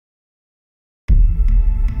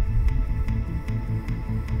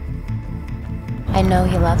I know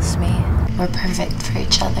he loves me. We're perfect for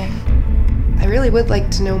each other. I really would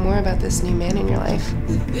like to know more about this new man in your life.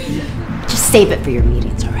 Just save it for your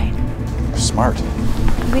meetings, all right? You're smart. You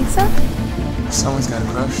think so? Someone's got a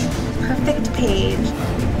crush. Perfect Paige.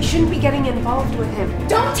 You shouldn't be getting involved with him.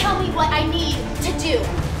 Don't tell me what I need to do.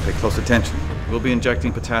 Pay close attention. We'll be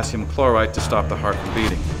injecting potassium chloride to stop the heart from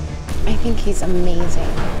beating. I think he's amazing.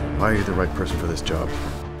 Why are you the right person for this job?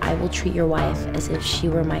 I will treat your wife as if she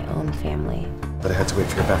were my own family. But I had to wait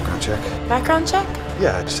for your background check. Background check?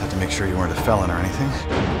 Yeah, I just had to make sure you weren't a felon or anything.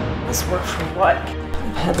 This work for what?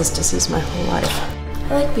 I've had this disease my whole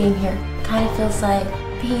life. I like being here. Kind of feels like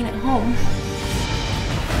being at home.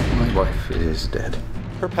 My wife is dead.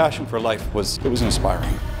 Her passion for life was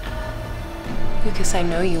inspiring. Lucas, I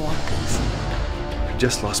know you want this. I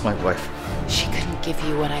just lost my wife. She couldn't give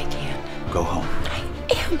you what I can. Go home. I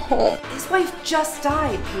am home. His wife just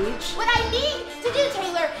died, Paige. What I need to do,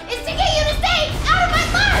 Taylor, is to get you to stay out of my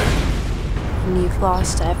life! When you've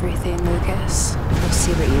lost everything, Lucas, you'll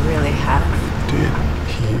see what you really have. Did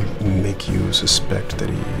he make you suspect that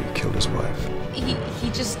he killed his wife? He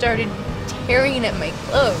just started tearing at my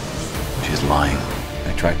clothes. She's lying.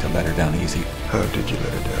 I tried to let her down easy. How did you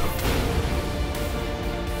let her down?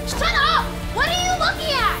 Shut up! What are you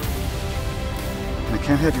looking at? I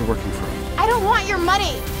can't have you working for him. I don't want your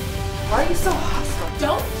money. Why are you so hostile?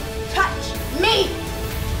 Don't touch me!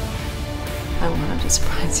 I wanted to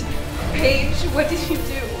surprise you. Paige, what did you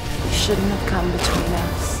do? You shouldn't have come between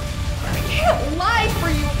us. I can't lie for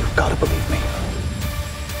you. You've got to believe me.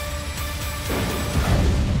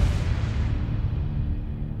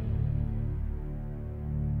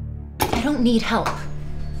 I don't need help.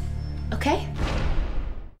 Okay?